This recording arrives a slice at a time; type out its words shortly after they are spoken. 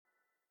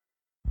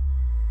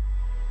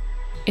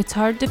It's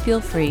hard to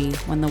feel free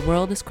when the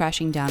world is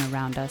crashing down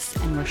around us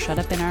and we're shut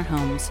up in our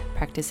homes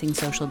practicing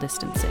social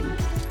distancing.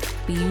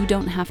 But you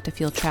don't have to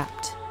feel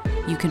trapped.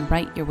 You can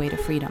write your way to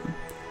freedom.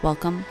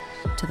 Welcome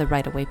to the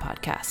Right Away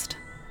Podcast.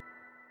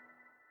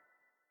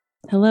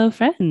 Hello,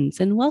 friends,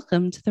 and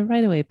welcome to the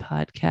Right Away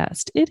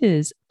Podcast. It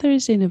is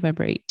Thursday,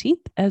 November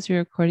 18th, as we're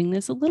recording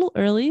this a little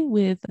early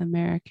with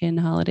American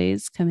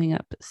holidays coming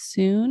up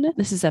soon.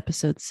 This is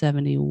episode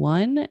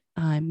 71.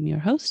 I'm your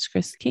host,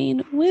 Chris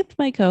Kane, with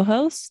my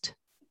co-host,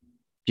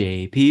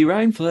 JP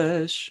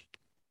Rhineflesh.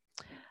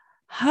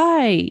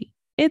 Hi.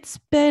 It's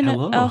been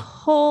Hello. a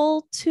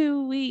whole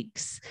 2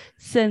 weeks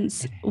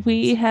since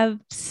we have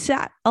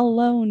sat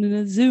alone in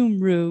a Zoom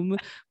room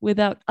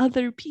without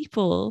other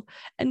people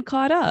and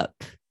caught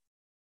up.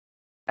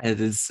 It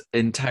is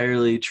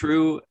entirely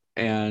true,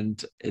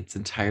 and it's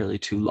entirely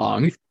too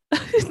long.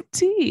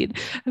 Indeed.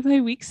 My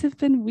weeks have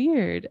been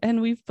weird, and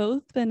we've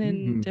both been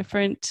in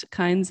different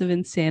kinds of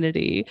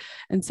insanity.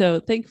 And so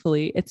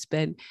thankfully, it's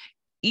been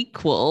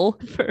equal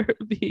for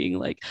being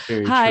like,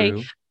 Very hi,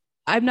 true.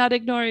 I'm not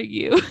ignoring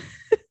you.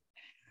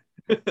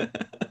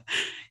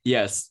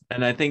 Yes,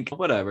 and I think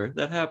whatever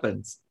that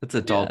happens. It's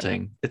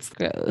adulting. Yeah. It's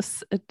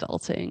gross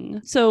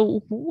adulting.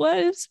 So what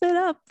has been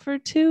up for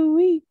 2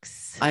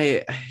 weeks?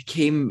 I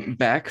came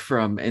back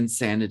from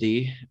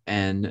insanity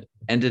and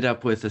ended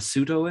up with a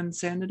pseudo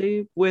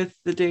insanity with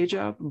the day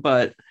job,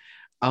 but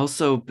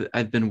also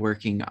I've been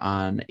working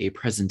on a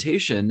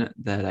presentation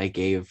that I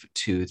gave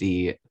to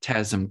the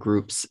TASM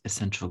group's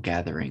essential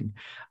gathering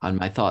on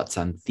my thoughts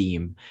on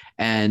theme,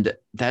 and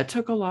that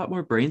took a lot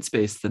more brain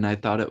space than I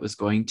thought it was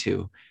going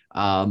to.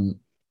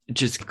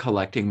 Just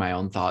collecting my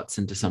own thoughts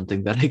into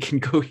something that I can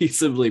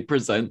cohesively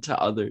present to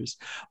others,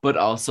 but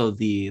also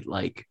the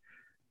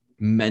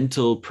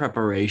mental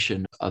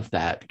preparation of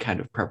that kind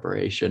of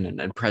preparation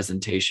and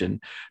presentation.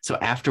 So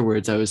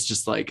afterwards, I was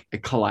just like, I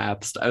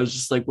collapsed. I was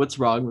just like, what's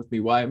wrong with me?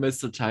 Why am I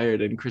so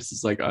tired? And Chris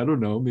is like, I don't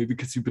know, maybe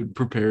because you've been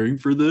preparing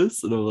for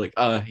this. And I'm like,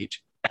 oh, I hate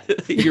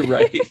you. You're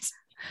right.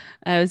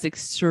 I was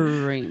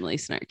extremely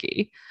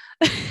snarky.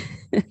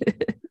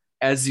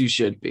 As you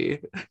should be.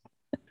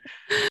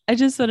 I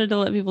just wanted to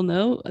let people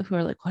know who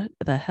are like, what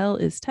the hell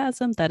is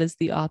TASM? That is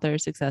the Author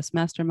Success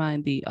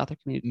Mastermind, the author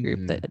community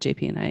group that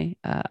JP and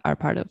I are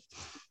part of.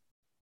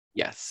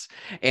 Yes.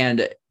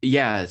 And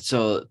yeah,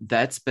 so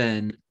that's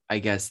been, I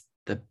guess,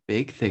 the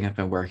big thing I've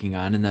been working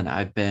on. And then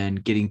I've been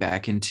getting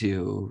back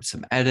into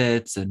some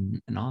edits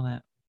and all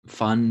that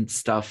fun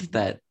stuff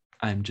that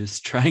I'm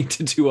just trying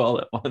to do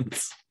all at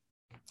once.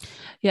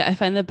 Yeah, I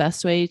find the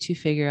best way to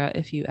figure out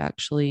if you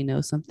actually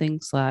know something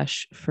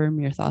 /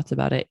 firm your thoughts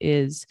about it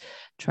is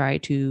try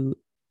to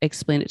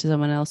explain it to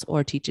someone else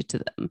or teach it to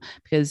them.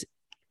 Because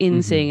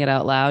in saying it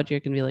out loud, you're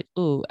going to be like,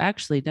 oh,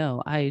 actually,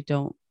 no, I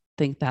don't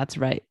think that's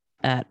right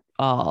at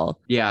all.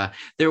 Yeah,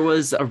 there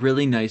was a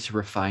really nice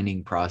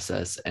refining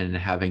process and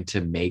having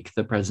to make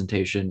the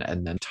presentation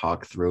and then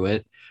talk through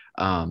it.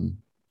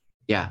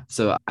 Yeah,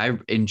 so I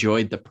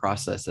enjoyed the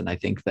process, and I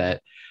think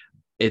that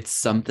it's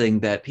something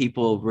that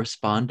people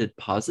responded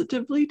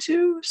positively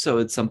to. So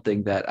it's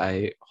something that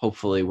I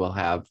hopefully will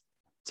have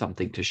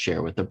something to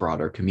share with the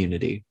broader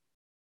community.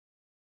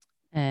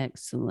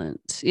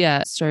 Excellent.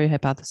 Yeah. Story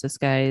Hypothesis,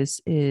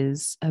 guys,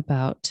 is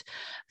about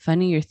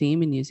finding your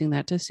theme and using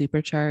that to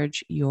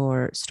supercharge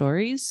your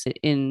stories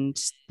in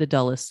the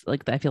dullest,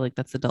 I feel like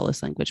that's the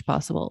dullest language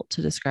possible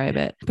to describe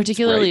it.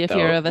 Particularly if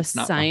you're of a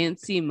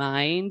sciencey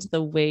mind,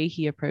 the way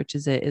he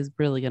approaches it is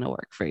really going to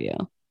work for you.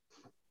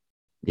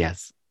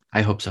 Yes,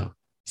 I hope so.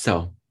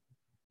 So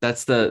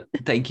that's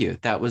thank you.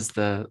 That was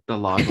the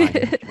log line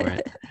for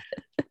it.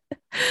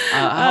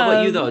 How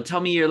about you though?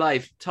 Tell me your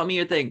life. Tell me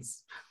your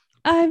things.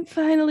 I'm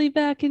finally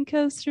back in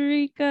Costa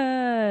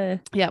Rica.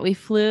 Yeah, we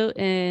flew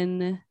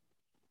in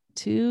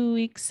 2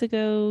 weeks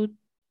ago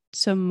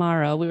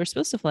tomorrow. We were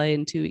supposed to fly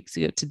in 2 weeks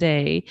ago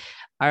today.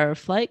 Our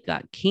flight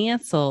got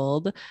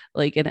canceled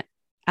like an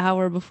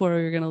hour before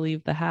we were going to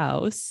leave the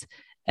house.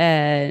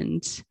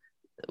 And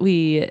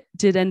we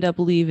did end up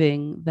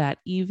leaving that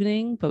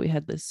evening, but we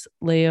had this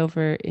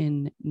layover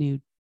in New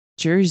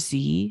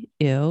Jersey.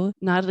 Ew,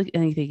 not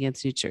anything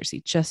against New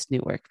Jersey, just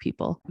Newark,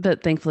 people.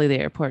 But thankfully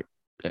the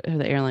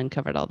airline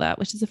covered all that,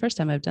 which is the first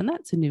time I've done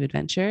that. It's a new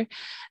adventure.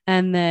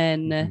 And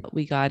then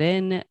we got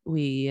in,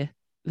 we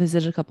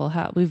visited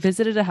we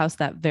visited a house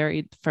that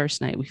very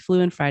first night. We flew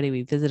in Friday,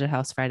 we visited a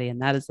house Friday,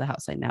 and that is the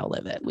house I now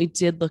live in. We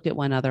did look at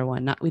one other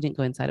one. We didn't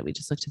go inside it. We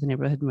just looked at the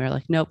neighborhood and we were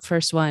like, nope,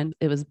 first one,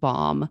 it was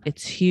bomb.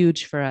 It's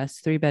huge for us,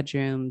 3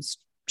 bedrooms,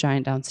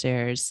 giant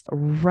downstairs,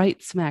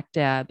 right smack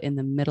dab in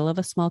the middle of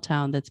a small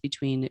town that's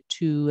between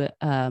 2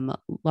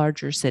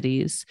 larger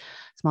cities,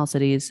 small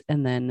cities,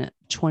 and then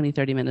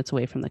 20-30 minutes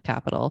away from the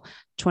capital,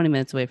 20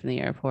 minutes away from the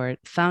airport.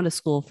 Found a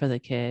school for the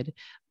kid,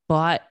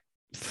 bought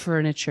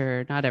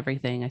furniture, not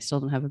everything. I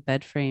still don't have a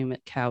bed frame,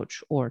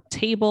 couch, or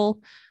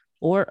table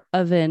or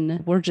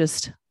oven.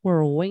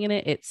 We're winging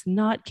it. It's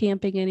not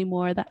camping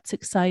anymore. That's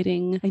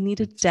exciting. I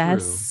need a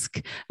desk.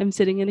 True. I'm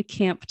sitting in a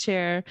camp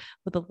chair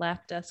with a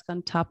lap desk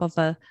on top of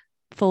a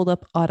fold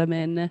up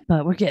ottoman,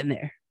 but we're getting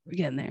there. we're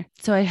getting there.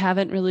 So I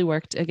haven't really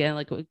worked again.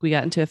 Like we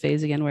got into a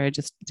phase again where I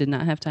just did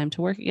not have time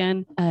to work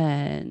again.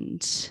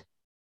 And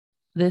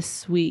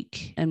this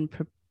week and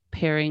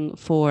preparing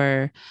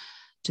for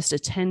just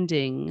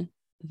attending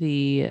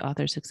the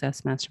Author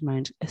Success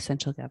Mastermind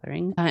Essential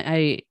Gathering.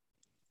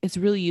 It's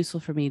really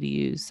useful for me to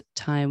use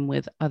time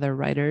with other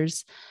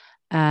writers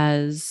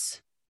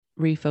as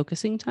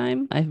refocusing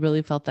time. I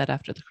really felt that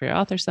after the Career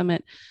Author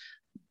Summit,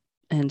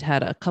 and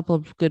had a couple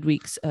of good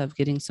weeks of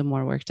getting some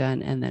more work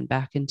done, and then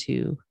back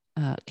into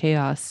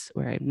chaos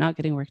where I'm not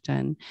getting work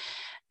done.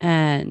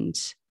 And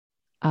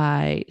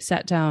I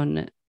sat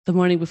down the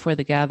morning before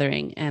the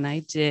gathering and I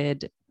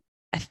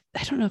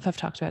don't know if I've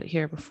talked about it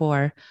here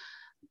before,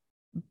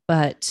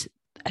 but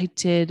I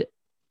did,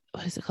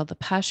 what is it called? The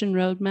Passion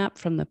Roadmap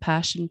from the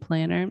Passion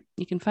Planner.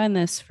 You can find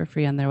this for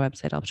free on their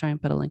website. I'll try and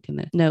put a link in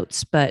the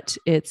notes, but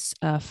it's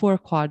a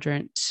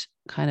 4-quadrant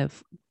kind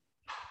of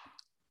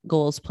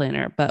goals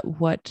planner. But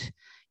what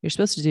you're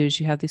supposed to do is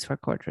you have these 4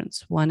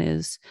 quadrants. One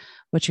is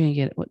what you're going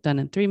to get done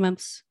in 3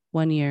 months,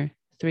 1 year,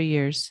 3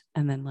 years,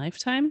 and then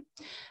lifetime.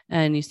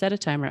 And you set a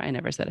timer. I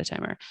never set a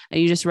timer.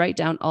 And you just write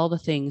down all the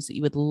things that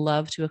you would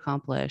love to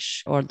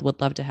accomplish or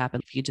would love to happen.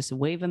 If you just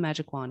wave a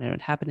magic wand and it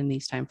would happen in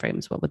these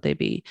timeframes, what would they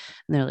be?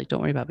 And they're like,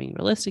 don't worry about being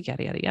realistic,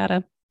 yada, yada,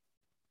 yada.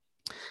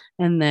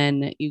 And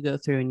then you go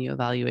through and you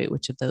evaluate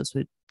which of those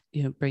would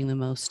bring the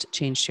most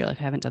change to your life.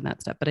 I haven't done that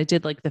step, but I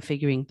did like the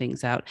figuring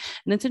things out.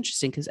 And it's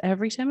interesting because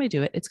every time I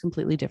do it, it's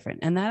completely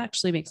different. And that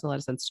actually makes a lot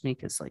of sense to me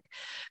because like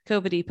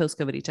COVID-y,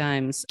 post-COVID-y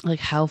times, like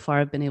how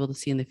far I've been able to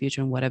see in the future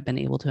and what I've been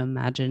able to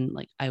imagine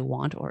like I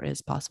want or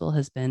is possible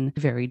has been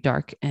very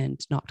dark and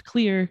not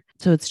clear.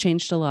 So it's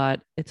changed a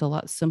lot. It's a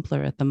lot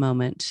simpler at the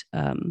moment,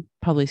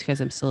 probably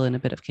because I'm still in a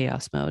bit of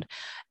chaos mode.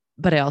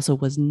 But I also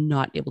was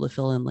not able to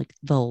fill in like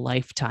the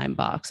lifetime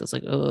box. I was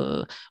like,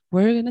 oh,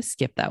 we're going to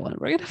skip that one.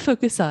 We're going to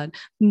focus on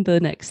the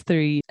next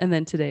 3. And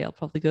then today I'll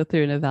probably go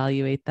through and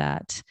evaluate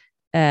that.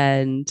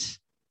 And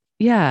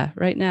yeah,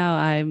 right now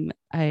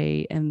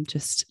I am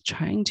just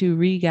trying to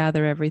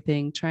regather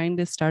everything, trying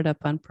to start up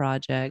on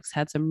projects,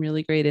 had some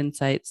really great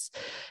insights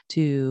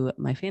to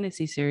my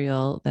fantasy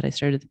serial that I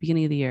started at the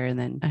beginning of the year. And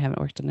then I haven't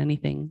worked on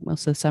anything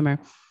most of the summer.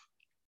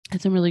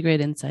 Had some really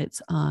great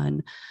insights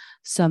on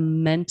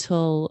some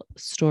mental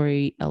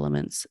story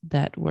elements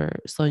that were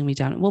slowing me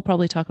down. And we'll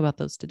probably talk about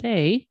those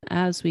today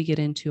as we get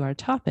into our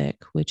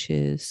topic, which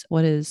is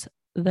what is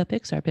the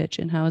Pixar pitch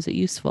and how is it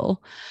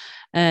useful?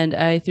 And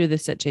I threw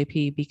this at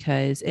JP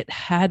because it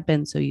had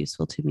been so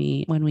useful to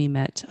me when we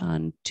met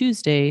on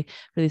Tuesday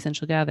for the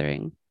Essential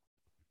Gathering.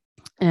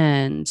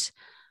 And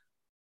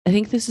I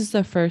think this is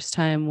the first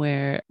time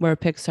where a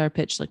Pixar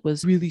pitch like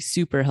was really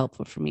super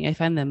helpful for me. I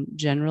find them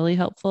generally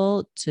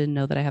helpful to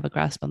know that I have a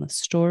grasp on the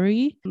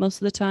story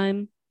most of the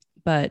time,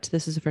 but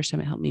this is the first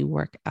time it helped me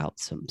work out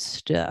some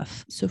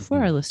stuff. So for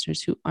our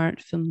listeners who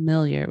aren't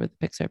familiar with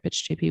the Pixar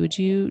pitch, JP, would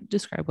you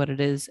describe what it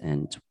is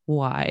and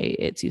why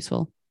it's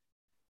useful?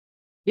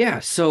 Yeah,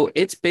 so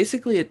it's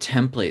basically a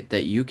template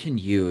that you can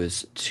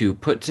use to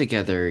put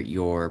together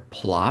your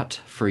plot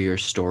for your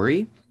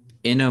story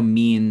in a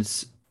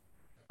means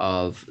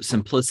of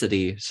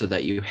simplicity so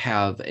that you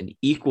have an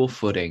equal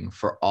footing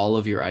for all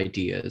of your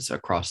ideas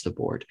across the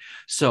board.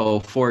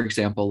 So, for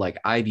example, like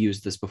I've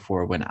used this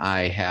before when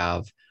I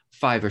have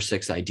 5 or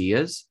 6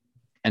 ideas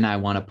and I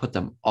want to put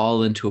them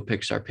all into a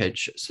Pixar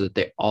pitch so that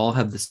they all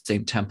have the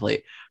same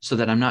template so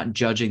that I'm not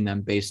judging them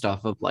based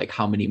off of like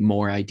how many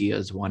more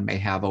ideas one may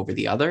have over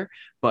the other,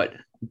 but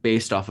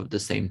based off of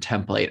the same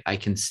template, I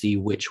can see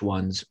which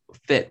ones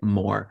fit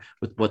more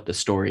with what the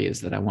story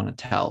is that I want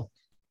to tell.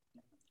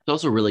 It's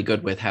also really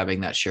good with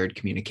having that shared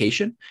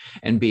communication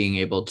and being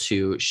able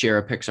to share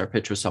a Pixar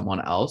pitch with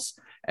someone else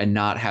and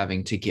not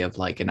having to give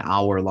like an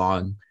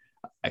hour-long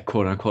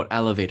quote unquote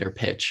elevator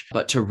pitch,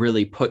 but to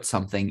really put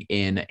something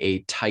in a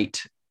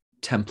tight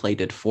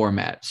templated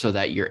format so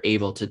that you're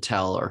able to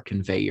tell or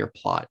convey your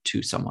plot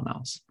to someone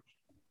else.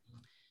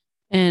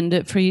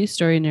 And for you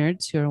story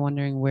nerds who are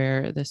wondering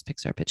where this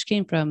Pixar pitch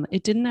came from,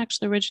 it didn't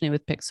actually originate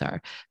with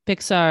Pixar.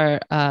 Pixar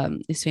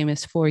is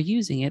famous for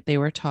using it. They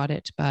were taught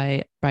it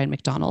by Brian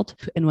McDonald.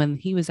 And when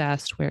he was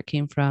asked where it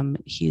came from,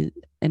 he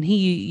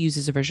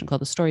uses a version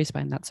called the Story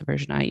Spine. That's the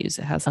version I use.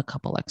 It has a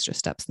couple extra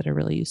steps that are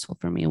really useful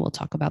for me. And we'll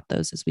talk about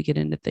those as we get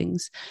into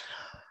things.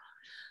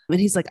 And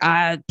he's like,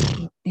 I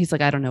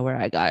don't know where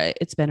I got it.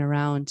 It's been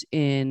around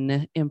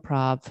in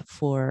improv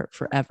for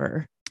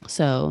forever.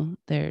 So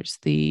there's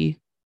the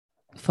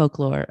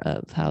folklore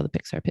of how the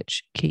Pixar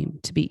pitch came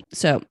to be.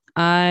 So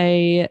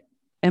I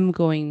am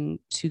going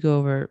to go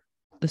over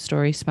the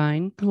story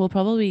spine. We'll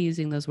probably be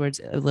using those words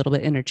a little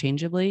bit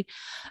interchangeably.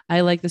 I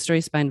like the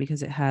story spine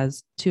because it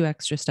has 2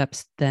 extra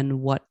steps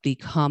than what the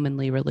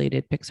commonly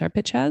related Pixar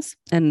pitch has.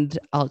 And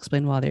I'll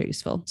explain why they're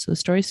useful. So the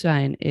story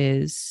spine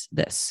is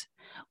this: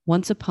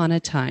 once upon a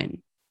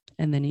time.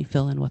 And then you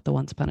fill in what the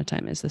once upon a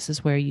time is. This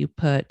is where you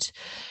put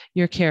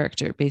your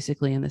character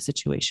basically in the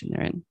situation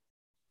they're in.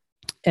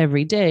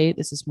 Every day,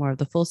 this is more of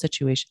the full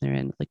situation they're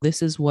in. Like,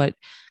 this is what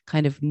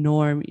kind of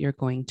norm you're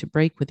going to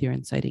break with your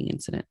inciting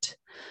incident.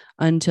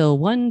 Until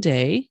one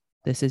day,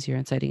 This is your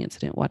inciting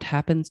incident. What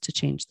happens to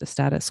change the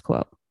status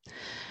quo?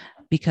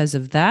 Because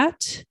of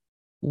that,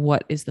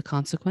 what is the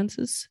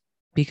consequences?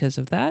 Because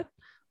of that,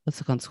 what's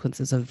the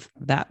consequences of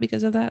that?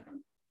 Because of that,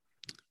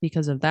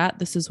 because of that,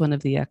 this is one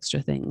of the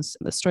extra things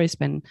the story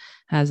spin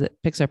has that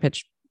Pixar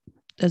Pitch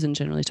doesn't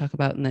generally talk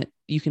about, and that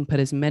you can put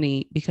as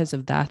many because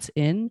of that's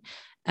in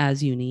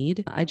as you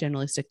need. I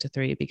generally stick to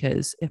 3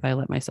 because if I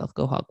let myself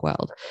go hog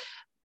wild,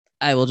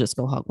 I will just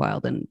go hog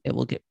wild and it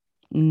will get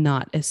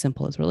not as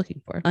simple as we're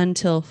looking for.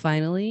 Until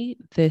finally,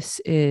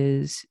 this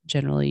is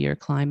generally your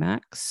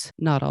climax.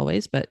 Not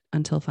always, but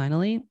until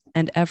finally.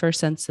 And ever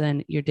since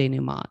then, your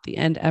denouement. The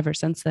end ever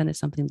since then is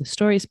something the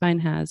story spine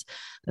has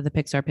that the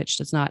Pixar Pitch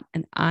does not.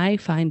 And I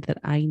find that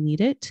I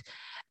need it.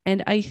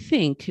 And I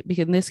think,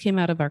 because this came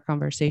out of our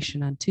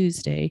conversation on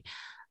Tuesday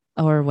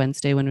or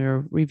Wednesday when we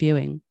were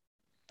reviewing,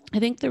 I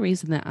think the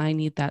reason that I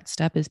need that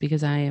step is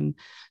because I am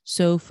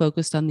so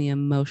focused on the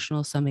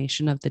emotional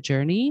summation of the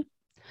journey,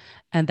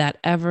 and that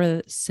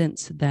ever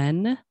since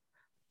then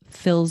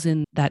fills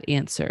in that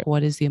answer.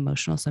 What is the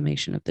emotional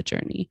summation of the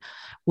journey?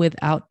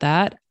 Without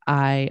that,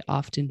 I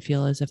often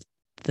feel as if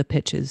the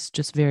pitch is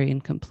just very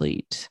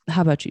incomplete.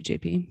 How about you,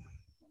 JP?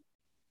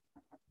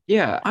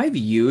 Yeah, I've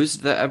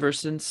used the ever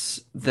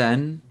since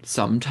then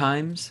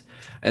sometimes,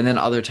 and then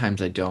other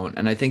times I don't.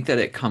 And I think that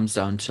it comes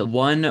down to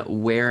one,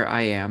 where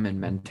I am in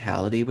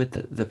mentality with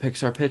the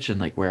Pixar Pitch and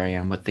like where I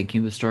am with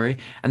thinking the story,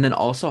 and then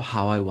also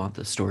how I want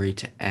the story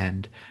to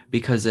end.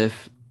 Because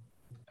if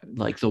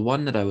like the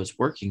one that I was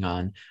working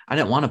on, I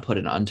didn't want to put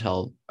an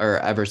until or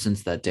ever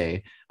since that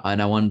day.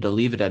 And I wanted to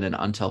leave it at an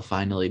until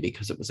finally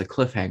because it was a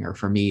cliffhanger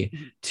for me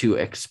to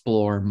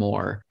explore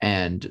more.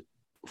 And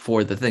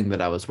for the thing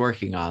that I was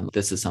working on,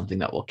 this is something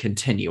that will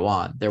continue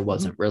on. There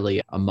wasn't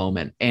really a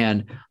moment.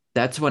 And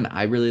that's when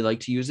I really like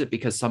to use it,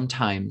 because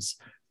sometimes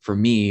for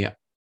me,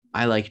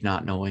 I like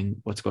not knowing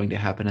what's going to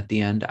happen at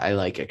the end. I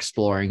like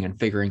exploring and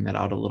figuring that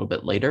out a little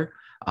bit later.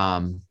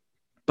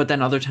 But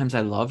then other times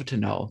I love to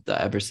know the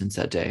ever since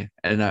that day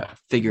and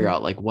figure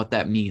out like what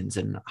that means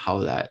and how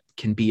that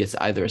can be as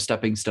either a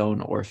stepping stone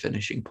or a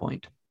finishing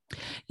point.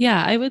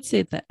 Yeah, I would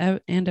say that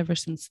and ever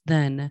since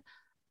then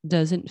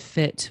doesn't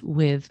fit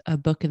with a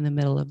book in the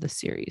middle of the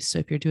series. So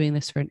if you're doing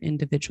this for an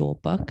individual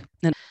book,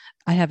 and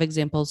I have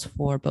examples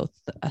for both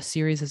a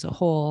series as a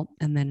whole,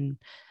 and then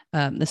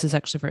this is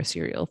actually for a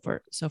serial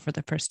for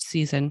the first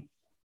season.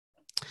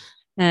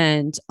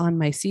 And on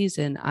my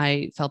season,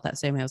 I felt that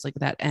same way. I was like,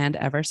 that and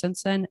ever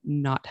since then,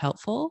 not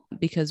helpful,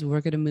 because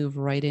we're going to move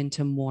right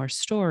into more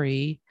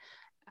story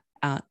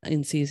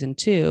in season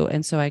 2.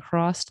 And so I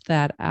crossed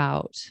that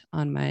out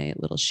on my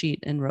little sheet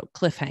and wrote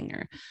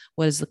cliffhanger.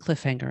 What is the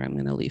cliffhanger I'm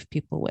going to leave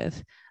people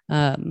with?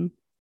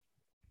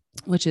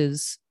 Which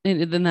is,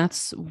 and then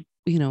that's,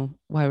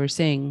 why we're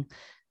saying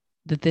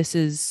that this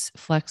is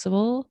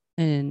flexible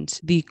and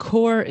the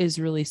core is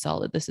really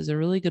solid. This is a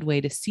really good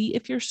way to see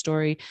if your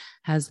story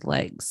has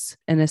legs.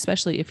 And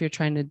especially if you're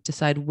trying to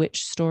decide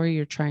which story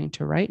you're trying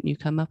to write and you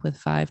come up with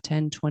 5,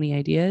 10, 20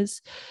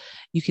 ideas,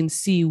 you can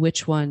see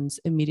which ones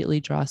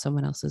immediately draw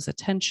someone else's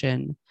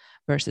attention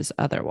versus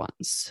other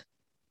ones.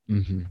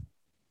 Mm-hmm.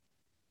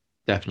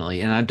 Definitely.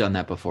 And I've done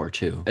that before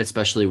too,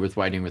 especially with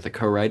writing with a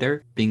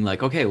co-writer, being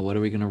like, okay, what are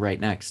we going to write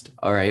next?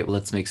 All right, well,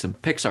 let's make some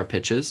Pixar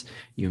pitches.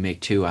 You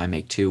make 2, I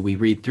make 2. We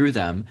read through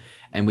them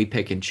and we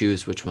pick and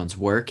choose which ones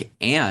work.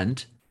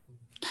 And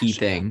key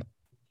thing,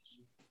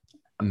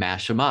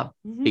 mash them up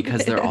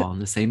because they're all in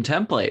the same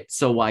template.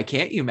 So why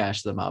can't you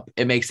mash them up?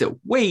 It makes it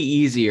way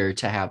easier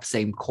to have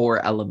same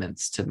core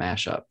elements to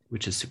mash up,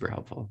 which is super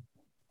helpful.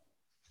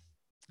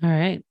 All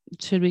right.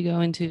 Should we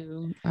go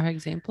into our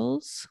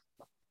examples?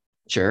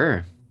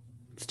 Sure.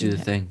 Let's do the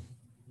thing.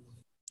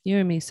 You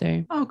or me,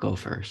 sir? I'll go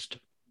first.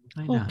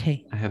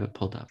 Okay. I have it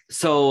pulled up.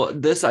 So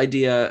this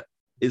idea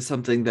is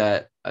something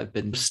that I've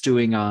been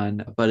stewing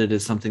on, but it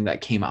is something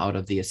that came out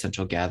of the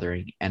Essential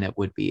Gathering, and it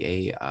would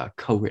be a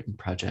co-written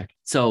project.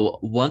 So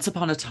once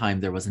upon a time,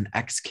 there was an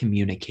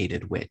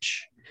excommunicated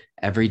witch.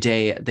 Every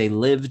day, they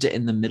lived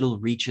in the middle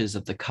reaches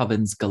of the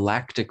Coven's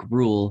galactic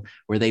rule,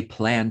 where they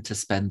planned to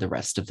spend the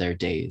rest of their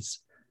days.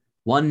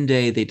 One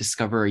day, they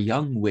discover a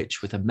young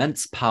witch with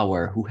immense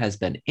power who has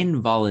been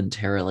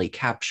involuntarily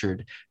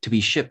captured to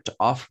be shipped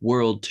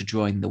off-world to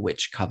join the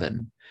Witch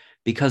Coven.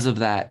 Because of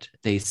that,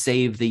 they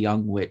save the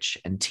young witch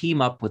and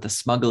team up with a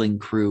smuggling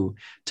crew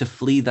to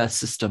flee the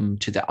system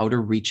to the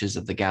outer reaches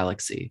of the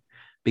galaxy.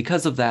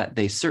 Because of that,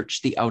 they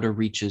search the outer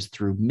reaches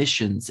through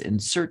missions in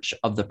search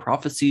of the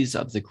prophecies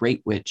of the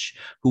Great Witch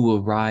who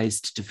will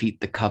rise to defeat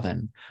the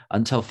Coven,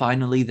 until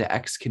finally the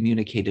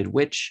excommunicated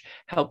witch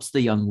helps the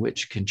young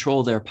witch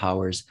control their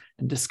powers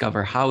and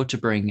discover how to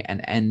bring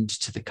an end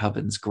to the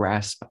Coven's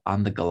grasp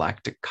on the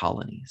galactic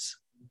colonies.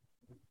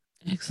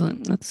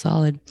 Excellent. That's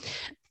solid.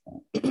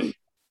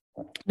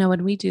 Now,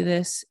 when we do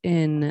this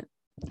in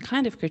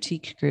kind of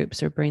critique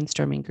groups or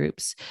brainstorming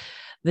groups,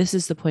 this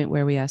is the point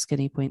where we ask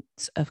any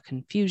points of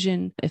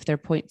confusion. If there are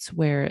points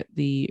where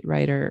the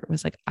writer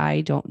was like,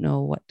 I don't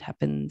know what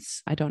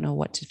happens, I don't know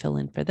what to fill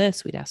in for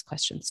this, we'd ask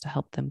questions to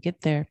help them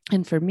get there.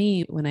 And for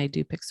me, when I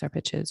do Pixar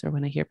pitches or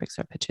when I hear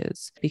Pixar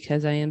pitches,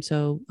 because I am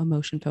so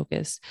emotion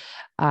focused,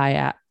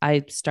 I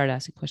start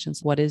asking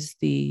questions. What is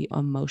the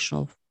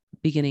emotional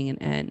beginning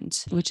and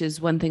end, which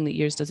is one thing that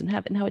Years doesn't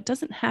have. And now it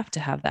doesn't have to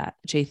have that.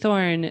 J.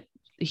 Thorne,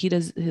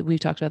 we've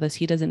talked about this,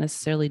 he doesn't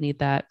necessarily need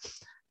that.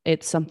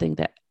 It's something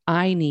that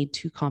I need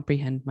to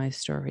comprehend my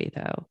story,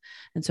 though.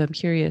 And so I'm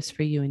curious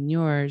for you and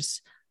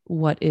yours,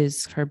 what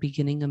is her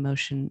beginning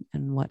emotion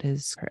and what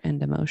is her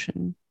end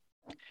emotion?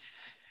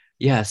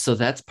 Yeah, so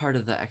that's part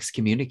of the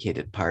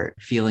excommunicated part,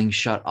 feeling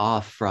shut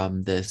off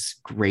from this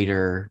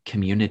greater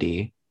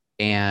community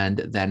and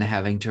then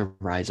having to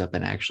rise up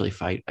and actually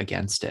fight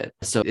against it.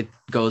 So it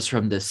goes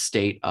from this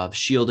state of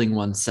shielding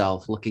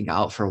oneself, looking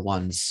out for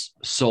one's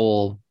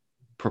soul,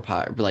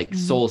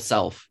 soul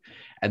self,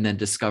 and then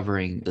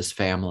discovering this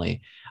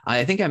family.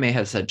 I think I may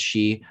have said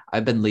she.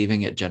 I've been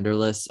leaving it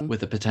genderless with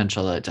the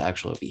potential to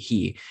actually be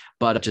he,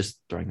 but just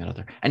throwing that out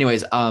there.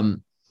 Anyways,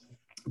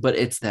 but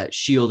it's that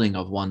shielding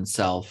of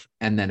oneself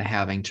and then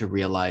having to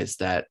realize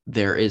that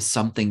there is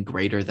something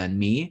greater than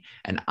me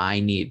and I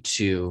need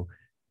to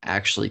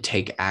actually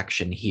take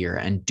action here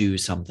and do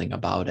something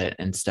about it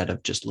instead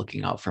of just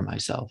looking out for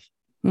myself.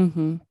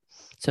 Mm-hmm.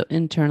 So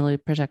internally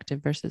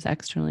protective versus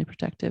externally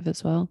protective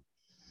as well.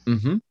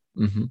 Mm-hmm.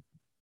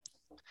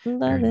 Mm-hmm.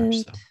 Love Very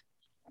it. So.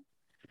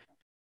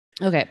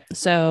 Okay,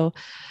 so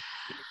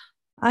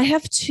I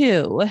have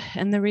two,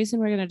 and the reason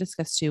we're going to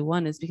discuss two,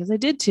 one is because I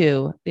did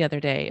two the other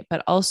day,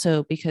 but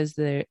also because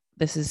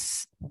this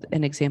is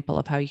an example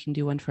of how you can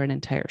do one for an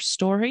entire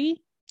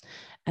story,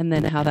 and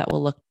then how that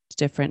will look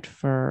different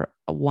for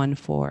one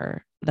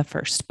for the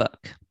first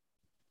book.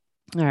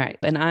 All right,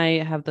 and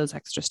I have those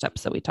extra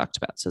steps that we talked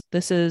about. So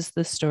this is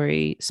the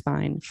story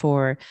spine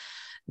for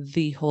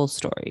the whole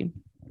story.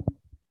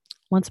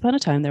 Once upon a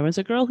time, there was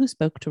a girl who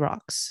spoke to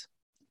rocks.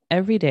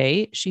 Every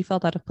day, she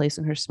felt out of place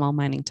in her small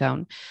mining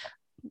town,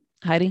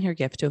 hiding her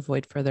gift to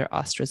avoid further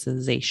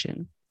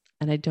ostracization.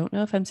 And I don't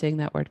know if I'm saying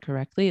that word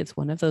correctly. It's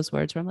one of those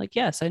words where I'm like,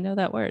 yes, I know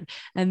that word.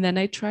 And then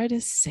I try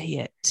to say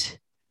it.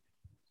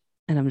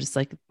 And I'm just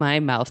like, my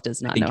mouth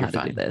does not know how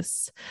to do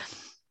this.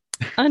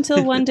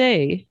 Until one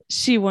day,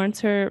 she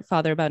warns her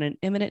father about an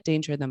imminent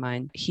danger in the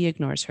mine. He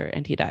ignores her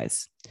and he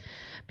dies.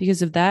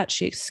 Because of that,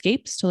 she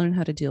escapes to learn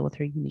how to deal with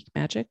her unique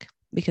magic.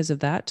 Because of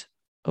that,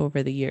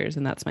 over the years,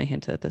 and that's my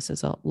hint that this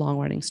is a long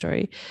running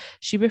story,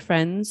 she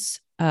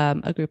befriends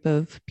a group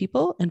of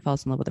people and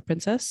falls in love with a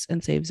princess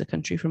and saves a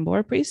country from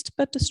Boar Priest,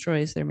 but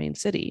destroys their main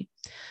city.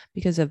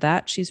 Because of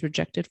that, she's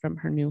rejected from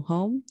her new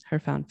home, her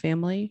found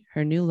family,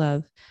 her new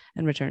love,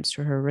 and returns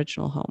to her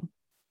original home.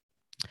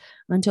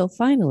 Until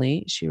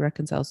finally, she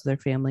reconciles with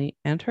her family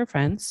and her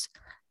friends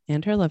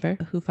and her lover,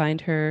 who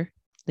find her.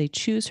 They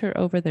choose her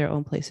over their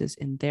own places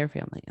in their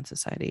family and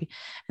society.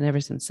 And ever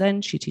since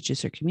then, she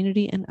teaches her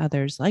community and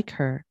others like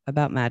her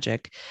about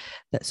magic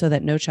so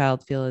that no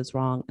child feels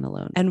wrong and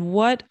alone. And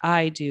what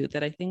I do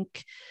that I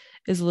think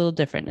is a little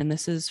different, and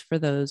this is for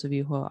those of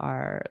you who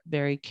are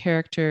very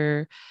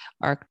character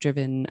arc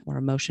driven or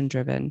emotion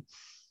driven,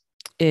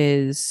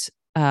 is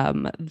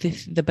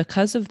the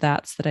because of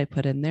that's that I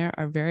put in there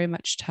are very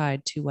much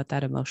tied to what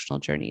that emotional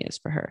journey is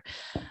for her.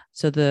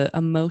 So the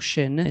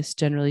emotion is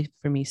generally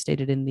for me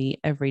stated in the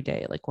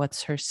everyday, like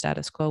what's her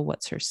status quo,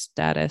 what's her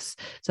status.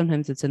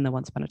 Sometimes it's in the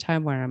once upon a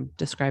time where I'm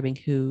describing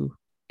who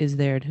is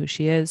there and who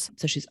she is.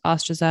 So she's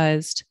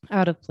ostracized,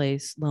 out of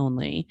place,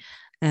 lonely.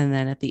 And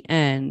then at the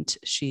end,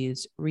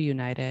 she's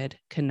reunited,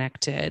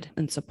 connected,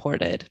 and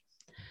supported.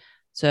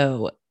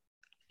 So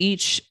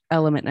each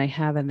element I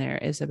have in there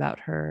is about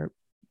her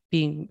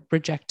being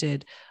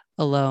rejected,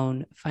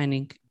 alone,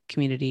 finding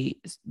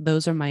community.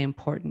 Those are my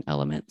important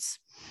elements.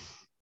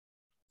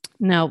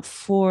 Now,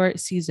 for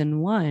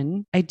season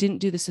 1, I didn't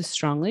do this as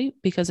strongly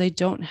because I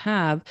don't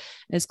have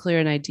as clear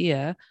an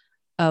idea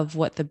of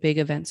what the big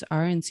events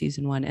are in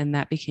season 1. And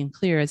that became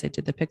clear as I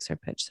did the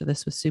Pixar pitch. So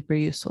this was super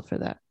useful for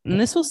that. And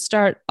this will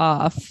start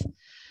off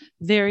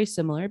very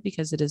similar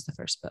because it is the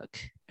first book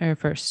or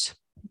first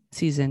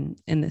season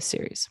in this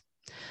series.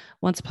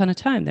 Once upon a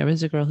time, there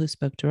was a girl who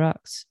spoke to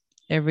rocks.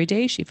 Every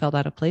day, she felt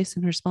out of place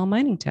in her small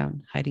mining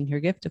town, hiding her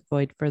gift to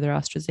avoid further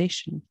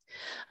ostracization.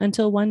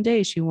 Until one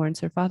day, she warns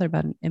her father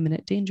about an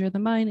imminent danger in the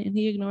mine, and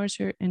he ignores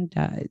her and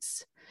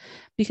dies.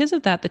 Because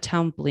of that, the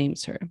town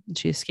blames her, and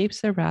she escapes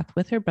their wrath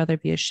with her brother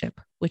via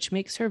ship, which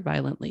makes her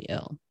violently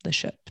ill. The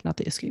ship, not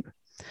the escape.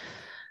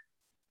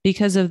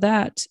 Because of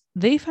that,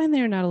 they find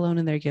they are not alone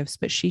in their gifts,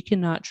 but she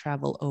cannot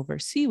travel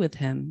overseas with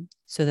him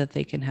so that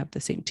they can have the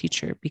same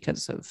teacher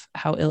because of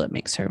how ill it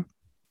makes her.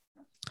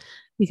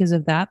 Because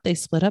of that, they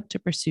split up to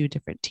pursue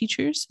different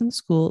teachers and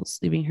schools,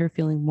 leaving her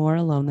feeling more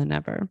alone than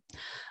ever.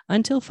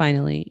 Until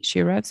finally, she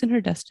arrives in her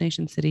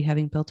destination city,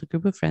 having built a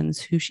group of friends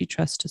who she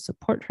trusts to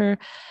support her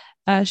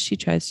as she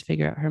tries to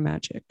figure out her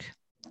magic.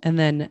 And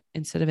then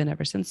instead of an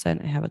ever since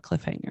then, I have a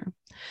cliffhanger.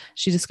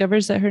 She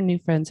discovers that her new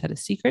friends had a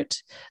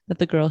secret, that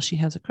the girl she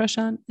has a crush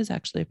on is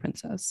actually a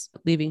princess,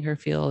 leaving her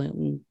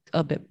feeling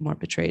a bit more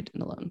betrayed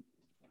and alone.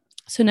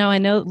 So now I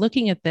know,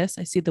 looking at this,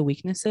 I see the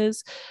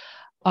weaknesses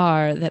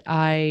are that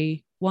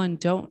I, one,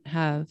 don't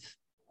have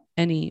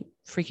any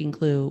freaking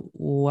clue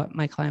what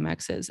my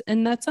climax is.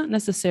 And that's not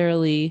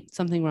necessarily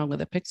something wrong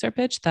with a Pixar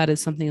pitch. That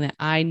is something that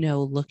I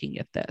know looking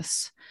at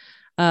this.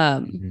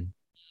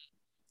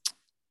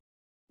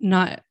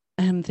 Not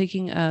I'm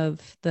thinking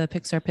of the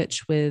Pixar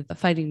pitch with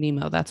Finding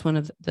Nemo. That's one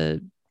of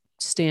the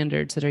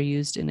standards that are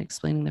used in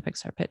explaining the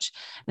Pixar pitch.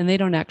 And they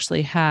don't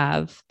actually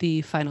have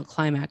the final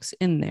climax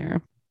in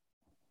there.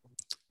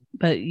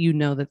 But you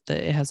know that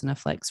it has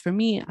enough legs. For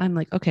me, I'm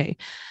like, okay,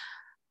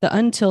 the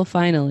until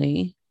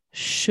finally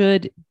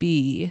should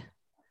be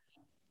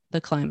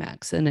the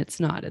climax. And it's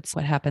not. It's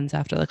what happens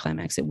after the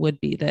climax. It would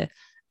be the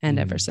and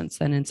ever since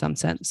then in some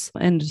sense.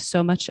 And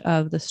so much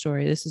of the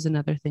story, this is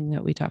another thing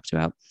that we talked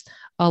about.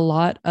 A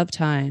lot of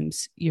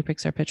times your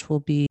Pixar pitch will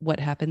be what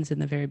happens in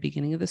the very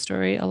beginning of the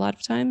story. A lot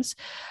of times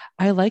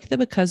I like that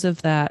because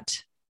of that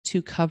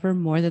to cover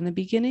more than the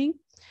beginning.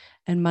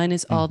 And mine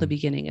is all the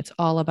beginning. It's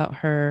all about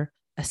her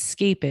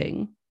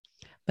escaping,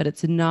 but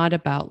it's not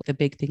about the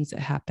big things that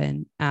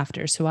happen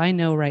after. So I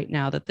know right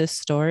now that this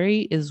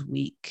story is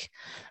weak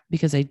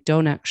because I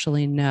don't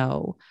actually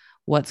know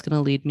what's going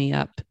to lead me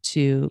up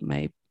to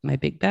my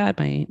big bad,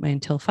 my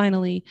until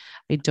finally.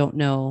 I don't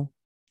know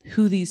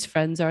who these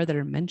friends are that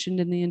are mentioned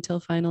in the until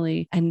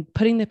finally. And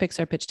putting the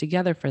Pixar pitch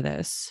together for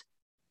this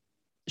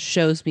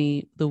shows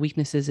me the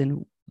weaknesses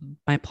in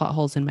my plot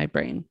holes in my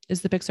brain.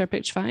 Is the Pixar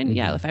pitch fine?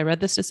 Yeah. If I read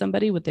this to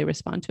somebody, would they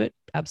respond to it?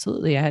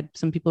 Absolutely. I had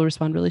some people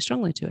respond really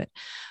strongly to it,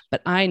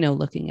 but I know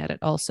looking at it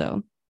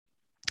also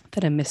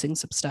that I'm missing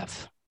some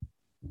stuff.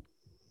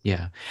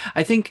 Yeah.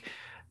 I think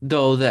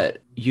though that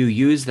you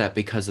use that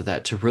because of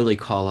that to really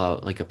call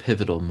out like a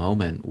pivotal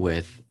moment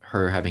with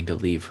her having to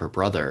leave her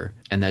brother.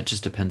 And that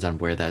just depends on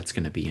where that's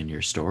going to be in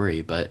your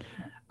story. But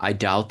I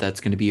doubt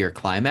that's going to be your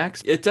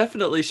climax. It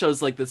definitely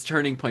shows like this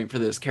turning point for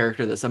this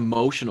character, this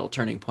emotional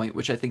turning point,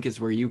 which I think is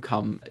where you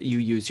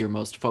use your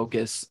most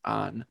focus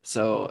on.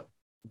 So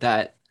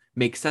that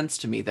makes sense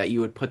to me that you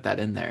would put that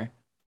in there.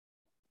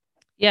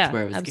 Yeah,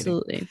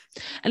 absolutely.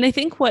 And I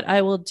think what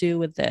I will do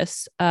with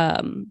this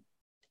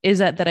is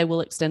that I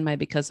will extend my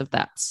because of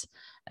that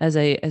as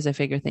I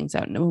figure things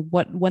out. And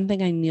one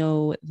thing I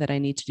know that I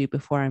need to do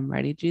before I'm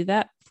ready to do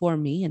that for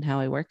me and how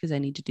I work is I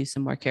need to do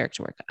some more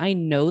character work. I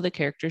know the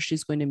character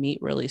she's going to meet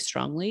really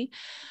strongly,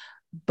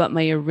 but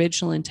my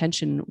original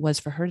intention was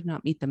for her to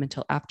not meet them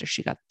until after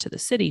she got to the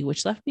city,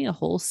 which left me a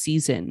whole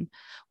season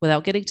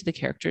without getting to the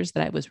characters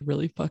that I was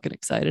really fucking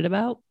excited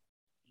about.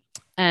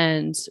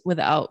 And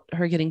without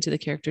her getting to the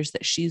characters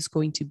that she's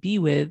going to be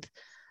with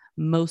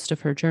most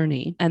of her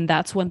journey. And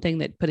that's one thing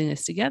that putting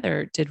this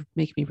together did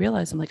make me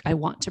realize I'm like, I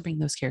want to bring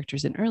those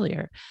characters in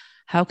earlier.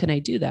 How can I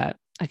do that?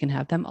 I can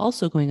have them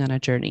also going on a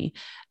journey.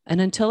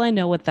 And until I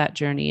know what that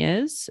journey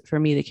is, for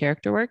me, the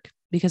character work,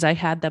 because I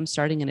had them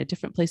starting in a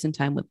different place in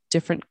time with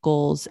different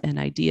goals and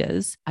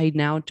ideas, I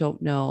now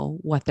don't know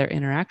what their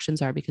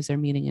interactions are because they're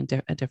meeting in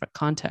a different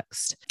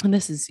context. And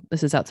this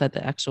is outside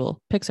the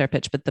actual Pixar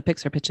pitch, but the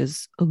Pixar pitch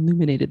has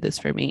illuminated this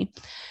for me.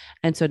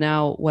 And so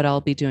now what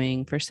I'll be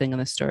doing first thing on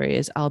the story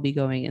is I'll be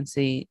going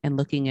and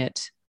looking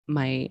at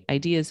my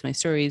ideas, my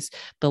stories,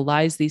 the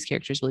lies these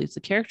characters believe.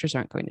 The characters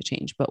aren't going to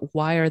change, but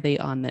why are they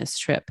on this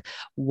trip?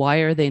 Why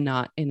are they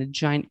not in a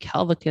giant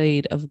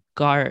cavalcade of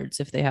guards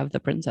if they have the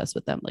princess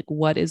with them? Like,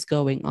 what is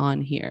going on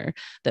here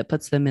that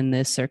puts them in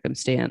this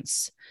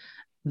circumstance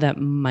that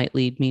might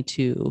lead me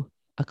to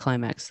a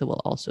climax that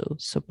will also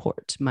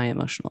support my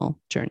emotional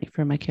journey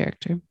for my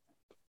character?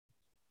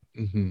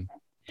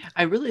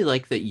 I really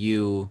like that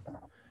you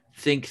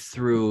think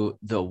through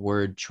the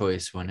word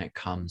choice when it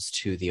comes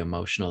to the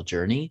emotional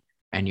journey,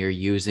 and you're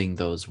using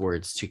those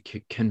words to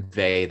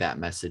convey that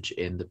message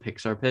in the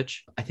Pixar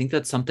pitch. I think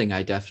that's something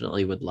I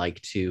definitely would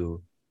like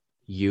to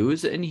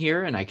use in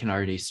here, and I can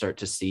already start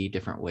to see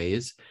different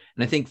ways.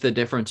 And I think the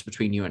difference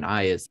between you and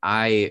I is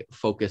I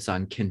focus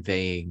on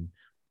conveying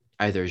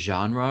either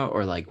genre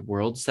or like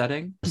world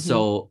setting.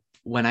 So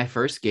when I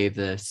first gave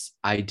this,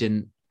 I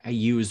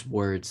use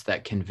words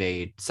that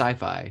conveyed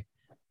sci-fi,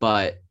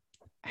 but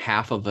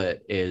half of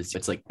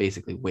it's like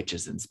basically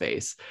witches in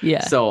space.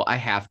 Yeah. So I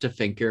have to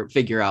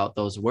figure out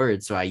those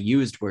words. So I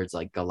used words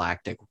like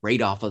galactic right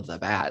off of the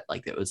bat,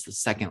 like it was the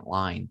second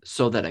line,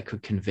 so that I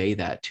could convey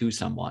that to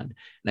someone.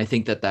 And I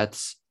think that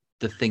that's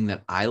the thing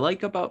that I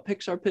like about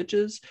Pixar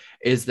pitches,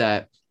 is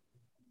that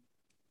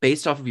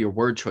based off of your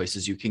word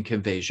choices, you can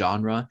convey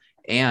genre,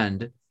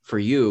 and for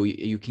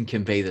you can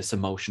convey this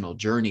emotional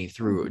journey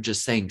through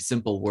just saying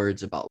simple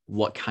words about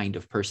what kind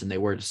of person they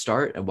were to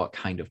start and what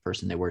kind of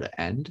person they were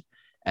to end.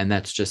 And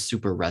that's just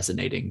super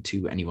resonating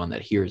to anyone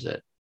that hears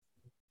it.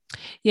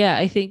 Yeah,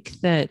 I think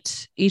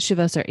that each of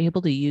us are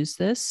able to use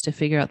this to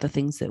figure out the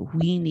things that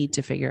we need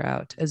to figure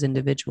out as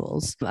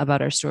individuals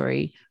about our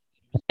story.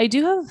 I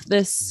do have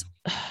this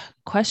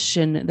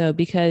question though,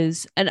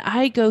 because, and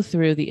I go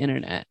through the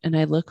internet and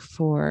I look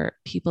for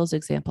people's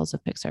examples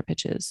of Pixar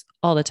pitches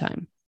all the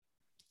time,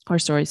 or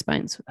story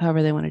spines,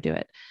 however they want to do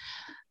it,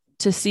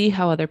 to see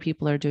how other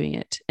people are doing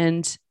it.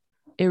 And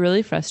it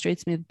really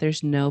frustrates me that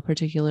there's no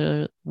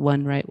particular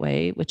one right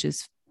way, which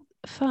is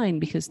fine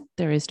because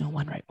there is no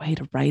one right way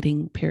to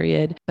writing,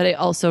 period. But I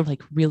also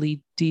like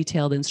really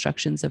detailed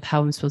instructions of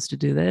how I'm supposed to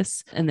do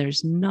this, and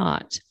there's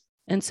not.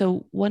 And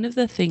so one of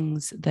the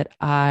things that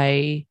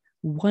I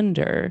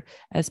wonder,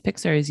 as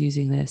Pixar is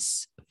using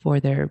this for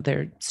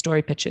their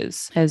story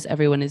pitches, as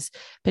everyone is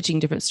pitching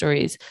different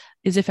stories,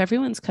 is if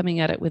everyone's coming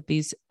at it with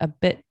these a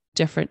bit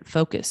different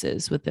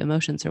focuses with the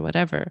emotions or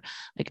whatever,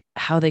 like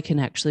how they can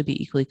actually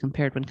be equally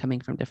compared when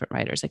coming from different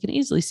writers. I can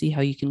easily see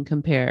how you can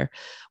compare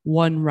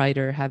one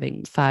writer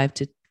having 5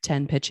 to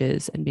 10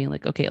 pitches and being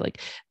like, okay,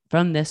 like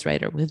from this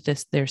writer with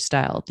this their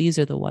style, these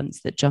are the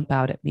ones that jump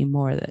out at me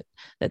more,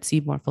 that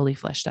seem more fully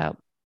fleshed out.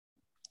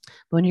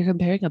 But when you're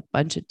comparing a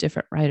bunch of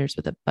different writers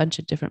with a bunch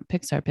of different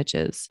Pixar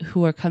pitches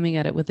who are coming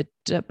at it with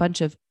a bunch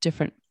of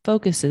different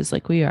focuses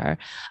like we are,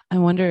 I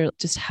wonder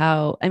just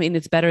how, I mean,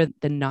 it's better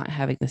than not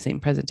having the same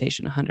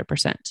presentation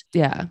 100%.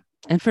 Yeah.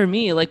 And for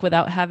me, like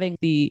without having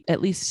the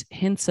at least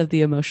hints of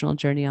the emotional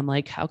journey, I'm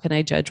like, how can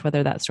I judge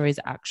whether that story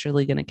is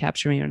actually going to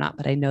capture me or not?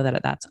 But I know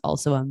that that's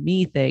also a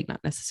me thing,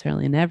 not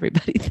necessarily an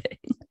everybody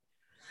thing.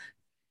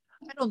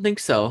 I don't think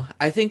so.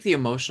 I think the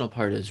emotional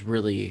part is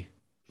really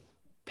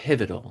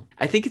pivotal.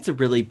 I think it's a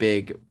really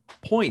big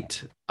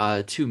point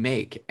to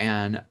make.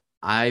 And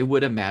I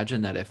would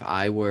imagine that if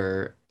I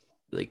were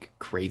like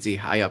crazy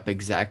high up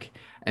exec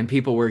and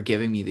people were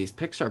giving me these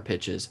Pixar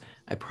pitches,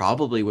 I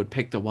probably would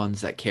pick the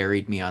ones that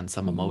carried me on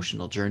some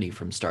emotional journey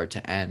from start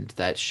to end,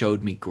 that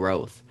showed me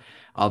growth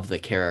of the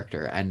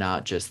character and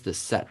not just the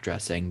set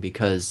dressing,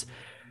 because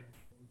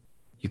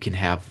you can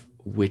have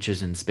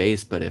witches in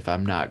space, but if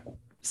I'm not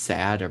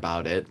sad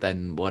about it,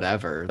 then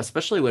whatever.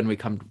 Especially when we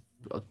come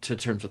to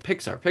terms with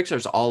Pixar.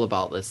 Pixar's all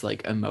about this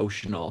like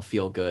emotional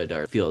feel good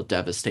or feel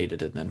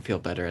devastated and then feel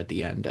better at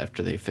the end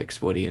after they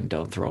fix Woody and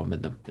don't throw him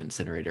in the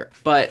incinerator.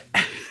 But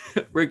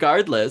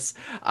regardless,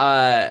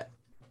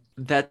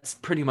 that's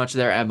pretty much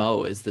their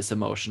MO, is this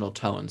emotional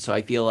tone. So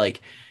I feel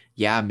like,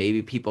 yeah,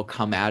 maybe people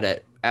come at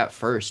it at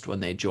first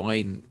when they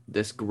join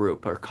this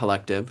group or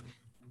collective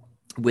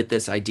with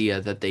this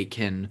idea that they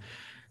can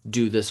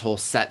do this whole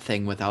set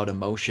thing without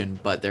emotion,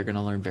 but they're going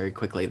to learn very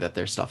quickly that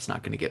their stuff's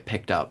not going to get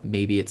picked up.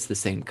 Maybe it's the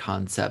same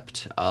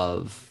concept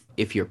of,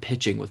 if you're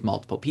pitching with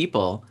multiple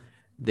people,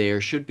 there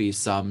should be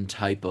some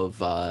type of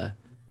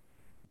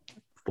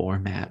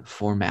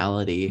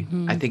formality.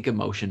 I think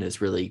emotion is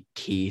really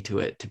key to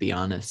it, to be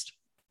honest.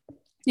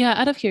 Yeah,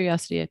 out of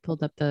curiosity, I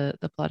pulled up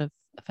the plot of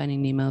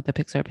Finding Nemo, the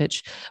Pixar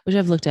pitch, which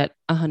I've looked at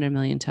 100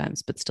 million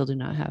times, but still do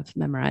not have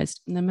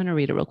memorized. And I'm going to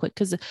read it real quick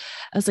because I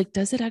was like,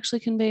 does it actually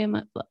convey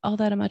all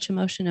that much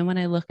emotion? And when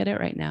I look at it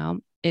right now,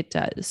 it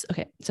does.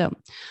 Okay, so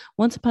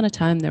once upon a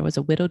time, there was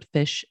a widowed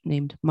fish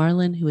named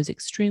Marlin who was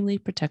extremely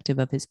protective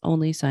of his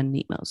only son,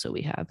 Nemo. So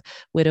we have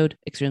widowed,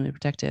 extremely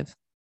protective.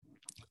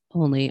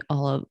 Only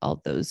all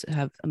of those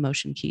have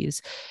emotion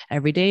keys.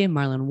 Every day,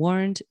 Marlin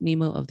warned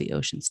Nemo of the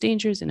ocean's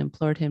dangers and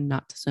implored him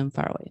not to swim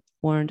far away.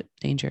 Warned,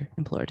 danger,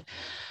 implored.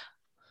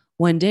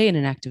 One day, in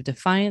an act of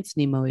defiance,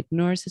 Nemo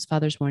ignores his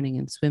father's warning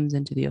and swims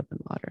into the open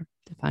water.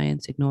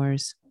 Defiance,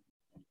 ignores.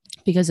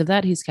 Because of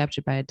that, he's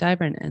captured by a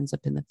diver and ends up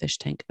in the fish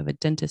tank of a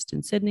dentist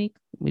in Sydney.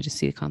 We just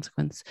see a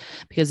consequence.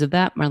 Because of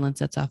that, Marlin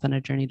sets off on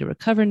a journey to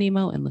recover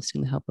Nemo,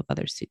 enlisting the help of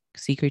other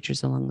sea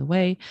creatures along the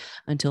way,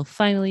 until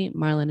finally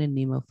Marlin and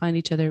Nemo find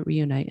each other,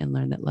 reunite, and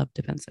learn that love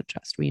depends on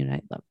trust.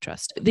 Reunite, love,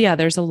 trust. Yeah,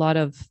 there's a lot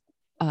of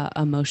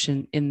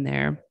emotion in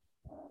there.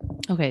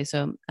 Okay,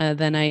 so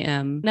then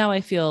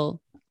I feel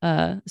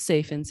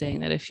safe in saying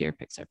that if your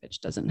Pixar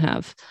pitch doesn't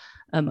have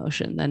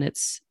emotion, then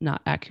it's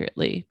not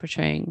accurately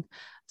portraying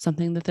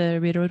something that the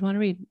reader would want to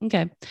read.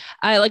 Okay.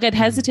 I'd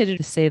hesitated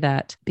to say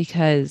that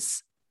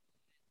because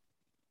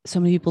so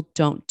many people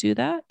don't do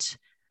that.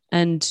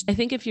 And I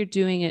think if you're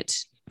doing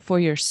it for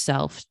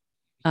yourself,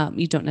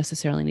 you don't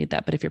necessarily need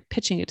that. But if you're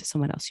pitching it to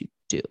someone else, you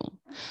do.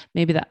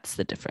 Maybe that's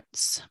the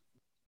difference.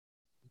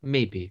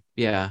 Maybe.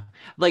 Yeah.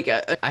 Like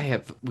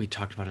we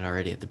talked about it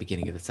already at the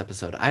beginning of this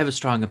episode. I have a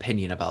strong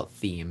opinion about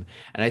theme,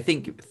 and I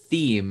think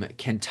theme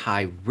can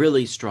tie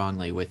really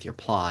strongly with your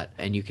plot,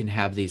 and you can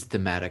have these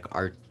thematic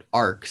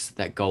arcs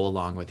that go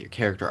along with your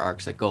character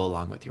arcs that go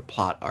along with your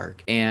plot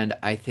arc. And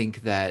I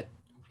think that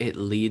it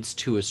leads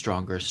to a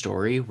stronger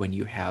story when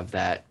you have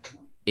that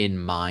in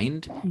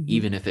mind,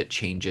 even if it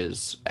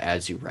changes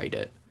as you write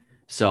it.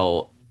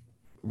 So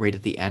right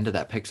at the end of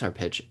that Pixar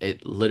pitch,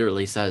 it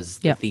literally says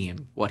the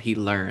theme, what he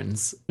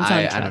learns.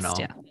 I don't know.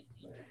 Yeah.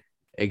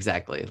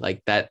 Exactly.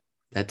 Like that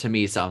to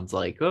me sounds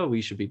like, oh,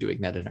 we should be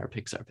doing that in our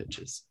Pixar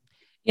pitches.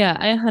 Yeah,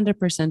 I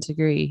 100%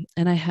 agree.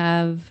 And I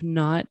have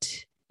not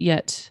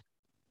yet,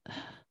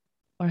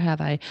 or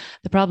have I?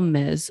 The problem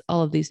is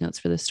all of these notes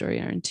for this story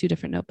are in 2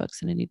 different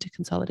notebooks and I need to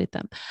consolidate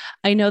them.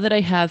 I know that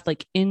I have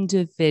like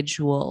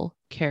individual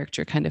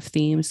character kind of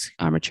themes,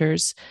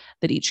 armatures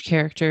that each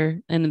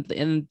character,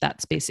 and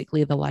that's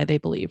basically the lie they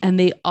believe. And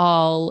they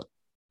all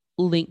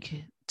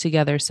link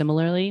together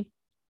similarly,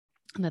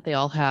 and that they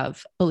all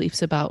have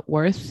beliefs about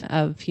worth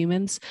of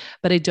humans.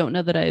 But I don't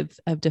know that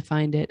I've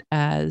defined it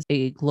as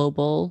a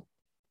global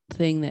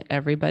thing that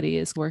everybody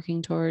is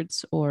working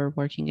towards or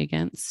working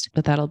against.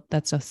 But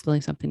that's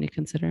definitely something to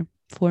consider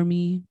for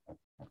me.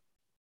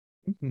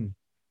 Mm-hmm.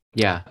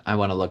 Yeah, I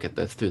want to look at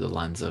this through the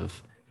lens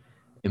of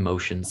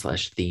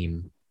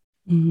emotion/theme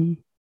and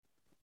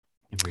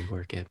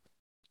rework it.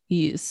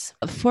 Yes.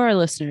 For our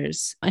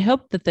listeners, I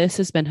hope that this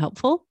has been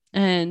helpful.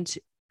 And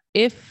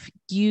if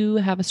you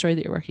have a story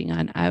that you're working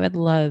on, I would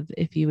love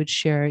if you would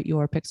share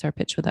your Pixar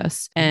pitch with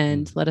us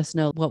and let us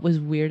know what was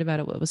weird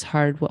about it, what was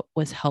hard, what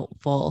was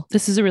helpful.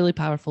 This is a really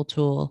powerful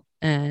tool,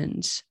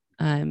 and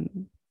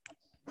I'm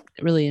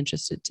really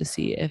interested to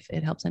see if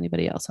it helps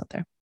anybody else out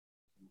there.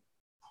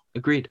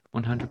 Agreed,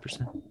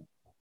 100%.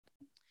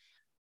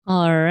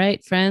 All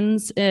right,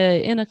 friends.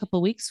 In a couple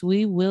of weeks,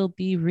 we will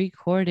be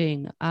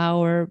recording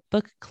our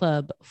book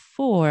club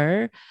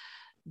for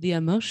The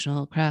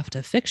Emotional Craft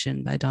of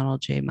Fiction by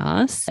Donald J.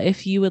 Moss.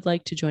 If you would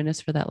like to join us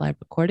for that live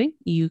recording,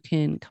 you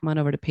can come on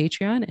over to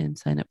Patreon and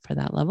sign up for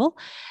that level.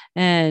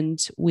 And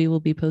we will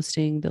be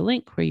posting the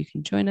link where you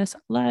can join us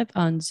live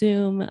on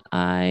Zoom.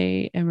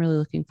 I am really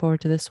looking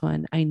forward to this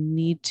one. I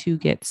need to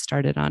get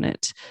started on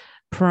it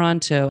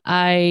pronto.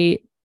 I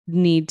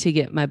need to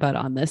get my butt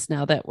on this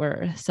now that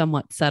we're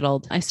somewhat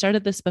settled. I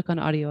started this book on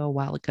audio a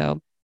while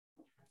ago,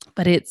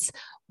 but it's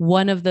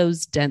one of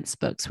those dense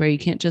books where you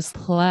can't just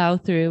plow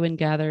through and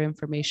gather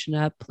information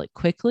up like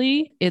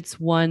quickly. It's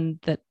one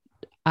that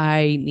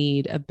I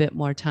need a bit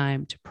more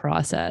time to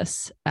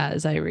process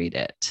as I read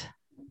it.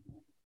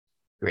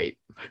 Great.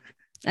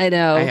 I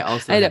know. I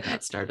also have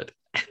not started.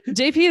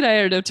 JP and I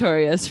are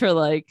notorious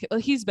for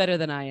he's better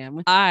than I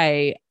am.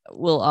 I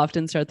will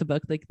often start the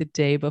book like the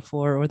day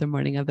before or the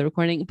morning of the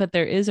recording, but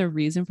there is a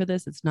reason for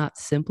this. It's not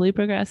simply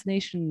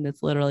procrastination.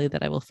 It's literally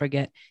that I will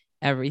forget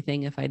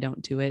everything if I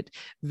don't do it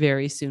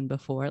very soon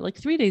before. Like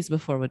 3 days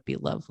before would be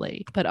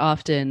lovely, but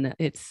often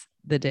it's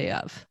the day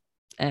of,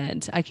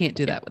 and I can't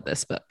do that with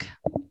this book.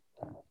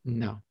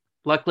 No.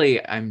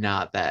 Luckily, I'm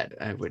not that.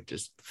 I would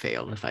just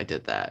fail if I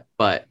did that.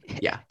 But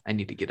yeah, I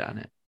need to get on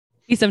it.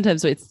 He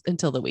sometimes waits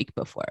until the week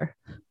before.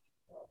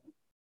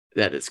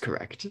 That is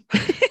correct.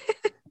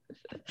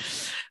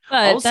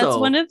 But also, that's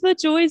one of the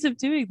joys of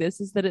doing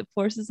this, is that it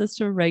forces us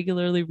to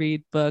regularly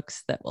read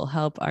books that will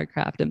help our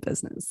craft and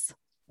business.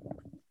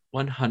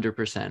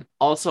 100%.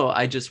 Also,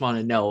 I just want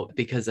to note,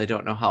 because I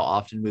don't know how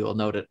often we will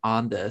note it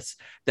on this,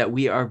 that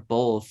we are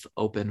both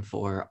open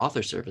for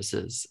author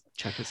services.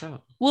 Check us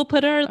out. We'll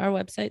put our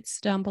websites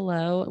down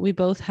below. We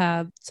both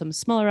have some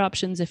smaller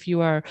options. If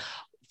you are,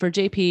 for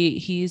JP,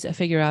 he's a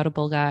figure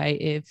outable guy.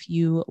 If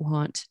you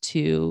want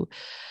to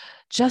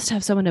just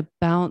have someone to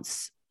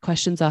bounce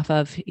questions off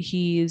of,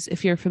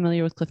 if you're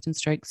familiar with Clifton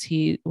Strengths,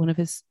 one of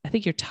his, I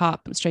think your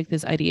top strength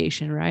is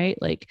ideation, right?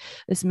 Like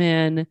this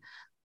man,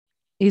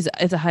 it's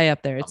a high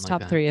up there. It's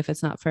top 3 if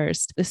it's not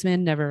first. This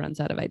man never runs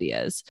out of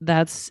ideas.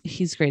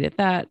 He's great at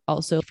that.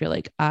 Also, if you're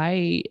like,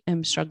 I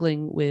am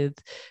struggling with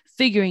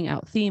figuring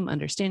out theme,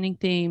 understanding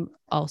theme,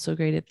 also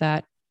great at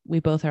that. We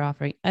both are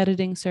offering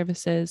editing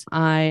services.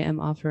 I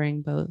am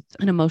offering both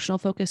an emotional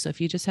focus. So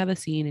if you just have a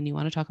scene and you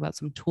want to talk about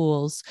some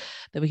tools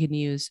that we can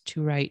use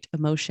to write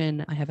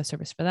emotion, I have a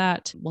service for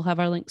that. We'll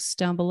have our links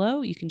down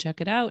below. You can check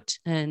it out,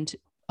 and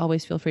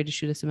always feel free to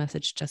shoot us a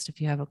message just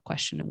if you have a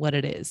question of what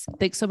it is.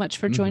 Thanks so much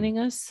for joining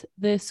us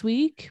this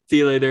week. See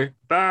you later.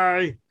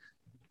 Bye.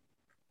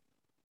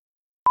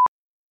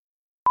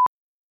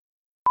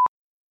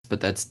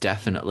 But that's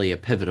definitely a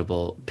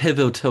pivotal.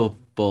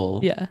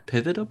 Yeah.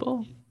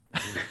 Pivotal?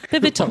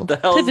 Pivotal. What the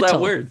hell is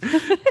that word?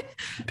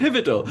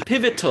 Pivotal.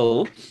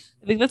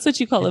 I think that's what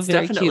you call a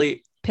very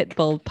cute pit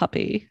bull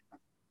puppy.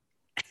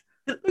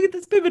 Look at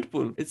this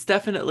pivotal. It's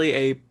definitely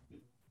a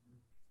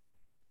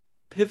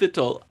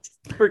pivotal.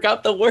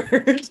 Forgot the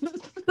word. It's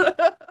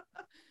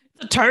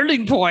a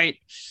turning point.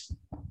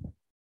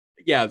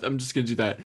 Yeah, I'm just gonna do that.